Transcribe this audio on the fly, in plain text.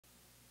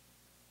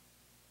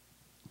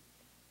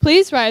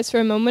Please rise for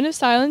a moment of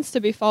silence to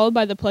be followed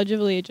by the Pledge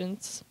of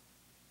Allegiance.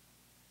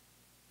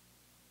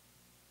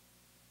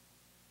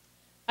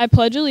 I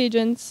pledge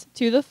allegiance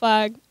to the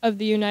flag of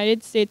the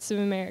United States of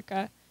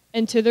America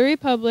and to the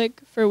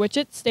republic for which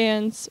it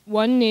stands,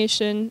 one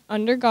nation,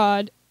 under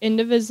God,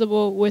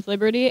 indivisible, with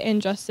liberty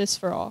and justice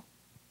for all.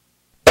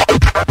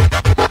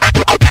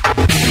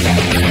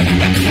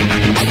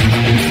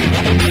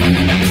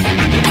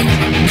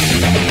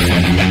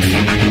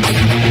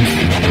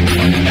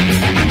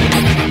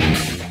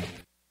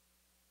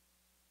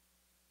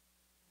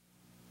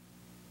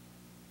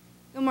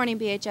 Good morning,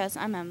 BHS.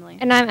 I'm Emily.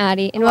 And I'm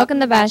Addie, and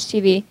welcome to Bash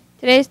TV.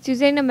 Today is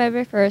Tuesday,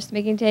 November 1st,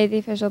 making today the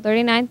official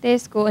 39th day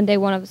of school and day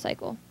 1 of the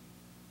cycle.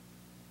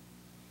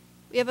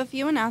 We have a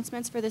few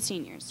announcements for the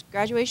seniors.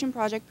 Graduation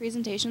project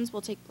presentations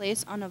will take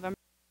place on November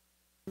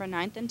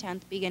 9th and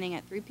 10th, beginning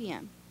at 3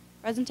 p.m.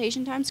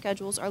 Presentation time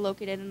schedules are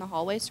located in the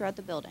hallways throughout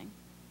the building.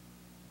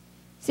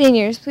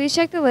 Seniors, please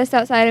check the list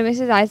outside of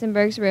Mrs.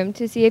 Eisenberg's room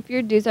to see if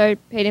your dues are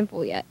paid in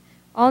full yet.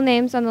 All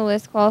names on the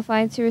list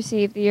qualify to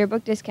receive the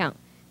yearbook discount.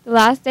 The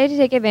last day to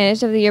take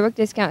advantage of the yearbook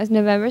discount is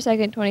November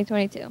 2nd,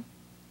 2022.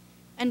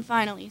 And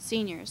finally,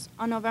 seniors.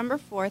 On November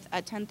 4th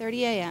at 10:30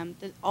 a.m.,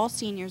 all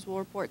seniors will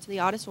report to the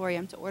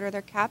auditorium to order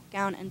their cap,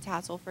 gown, and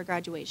tassel for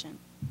graduation.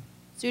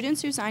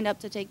 Students who signed up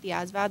to take the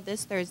ASVAB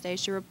this Thursday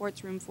should report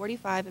to room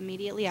 45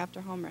 immediately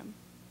after homeroom.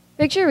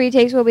 Picture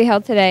retakes will be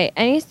held today.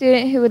 Any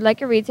student who would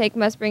like a retake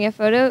must bring a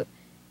photo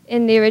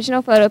in the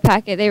original photo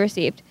packet they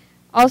received.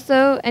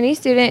 Also, any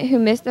student who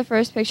missed the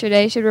first picture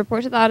day should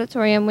report to the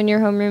auditorium when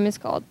your homeroom is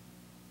called.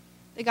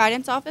 The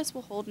Guidance Office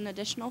will hold an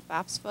additional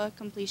FAFSA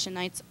completion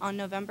nights on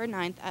November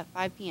 9th at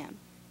 5 p.m.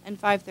 and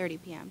 5:30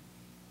 p.m.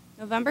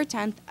 November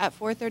 10th at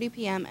 4:30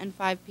 p.m. and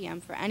 5 p.m.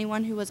 for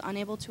anyone who was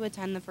unable to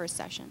attend the first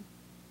session.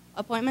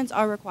 Appointments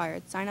are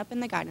required. Sign up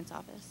in the Guidance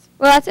Office.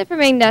 Well, that's it for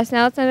main desk.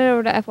 Now let's send it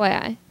over to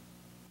FYI.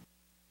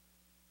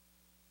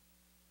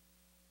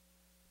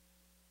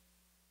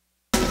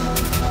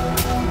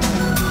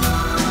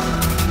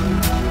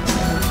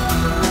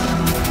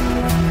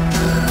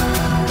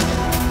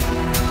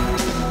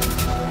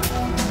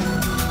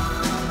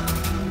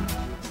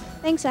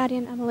 Thanks, Addie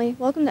and Emily.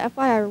 Welcome to FYI,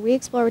 where we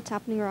explore what's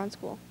happening around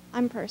school.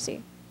 I'm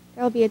Percy.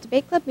 There will be a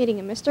debate club meeting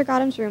in Mr.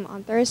 Gotham's room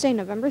on Thursday,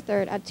 November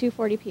 3rd at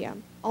 2:40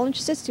 p.m. All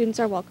interested students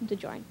are welcome to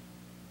join.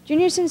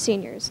 Juniors and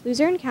seniors,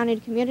 Luzerne County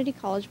Community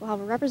College will have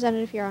a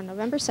representative here on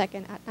November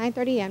 2nd at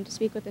 9:30 a.m. to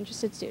speak with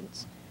interested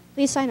students.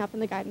 Please sign up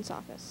in the guidance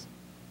office.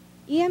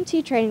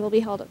 EMT training will be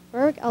held at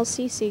Berwick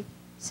LCCC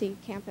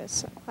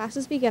campus.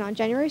 Classes begin on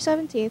January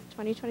 17th,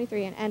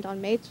 2023 and end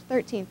on May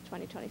 13th,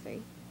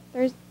 2023.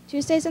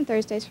 Tuesdays and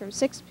Thursdays from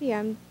 6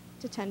 p.m.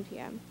 to 10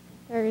 p.m.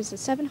 There is a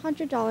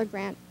 $700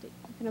 grant that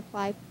you can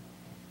apply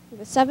with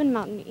the Seven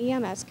Mountain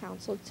EMS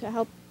Council to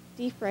help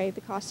defray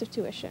the cost of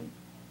tuition.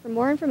 For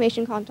more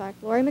information,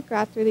 contact Lori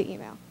McGrath through the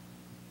email.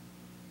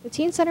 The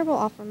Teen Center will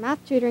offer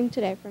math tutoring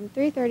today from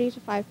 3:30 to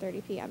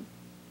 5:30 p.m.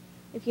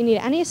 If you need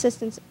any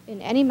assistance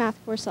in any math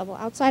course level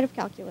outside of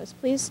calculus,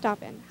 please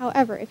stop in.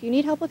 However, if you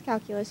need help with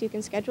calculus, you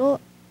can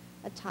schedule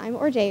a time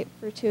or date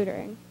for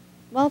tutoring.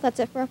 Well, that's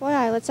it for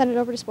FYI. Let's send it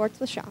over to Sports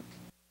with Sean.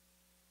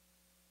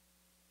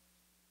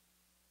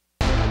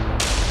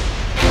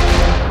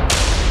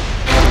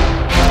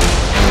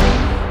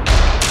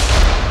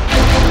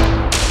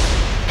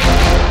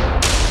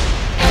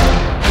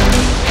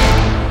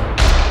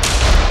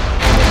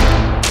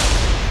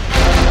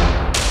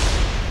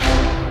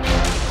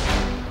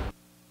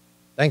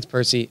 Thanks,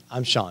 Percy.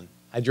 I'm Sean.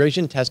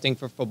 Hydration testing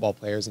for football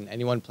players and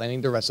anyone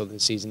planning to wrestle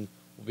this season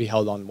will be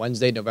held on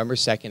Wednesday, November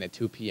 2nd at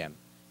 2 p.m.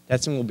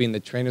 Testing will be in the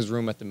trainer's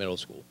room at the middle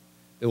school.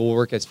 They will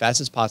work as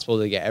fast as possible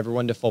to get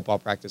everyone to football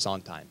practice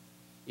on time.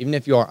 Even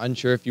if you are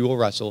unsure if you will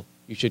wrestle,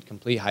 you should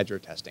complete hydro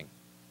testing.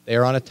 They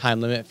are on a time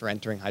limit for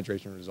entering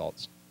hydration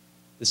results.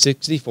 The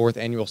 64th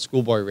annual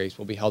schoolboy race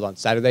will be held on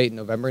Saturday,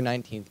 November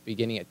 19th,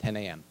 beginning at 10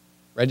 a.m.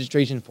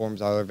 Registration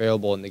forms are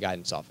available in the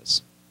guidance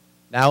office.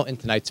 Now in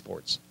tonight's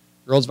sports.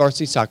 Girls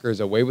varsity soccer is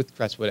away with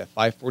Crestwood at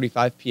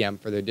 5:45 p.m.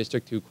 for their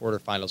District 2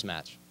 quarterfinals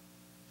match.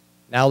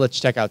 Now let's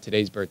check out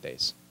today's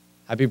birthdays.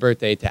 Happy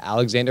birthday to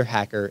Alexander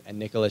Hacker and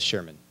Nicholas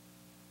Sherman.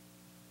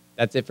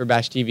 That's it for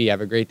Bash TV. Have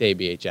a great day,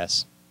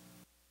 BHS.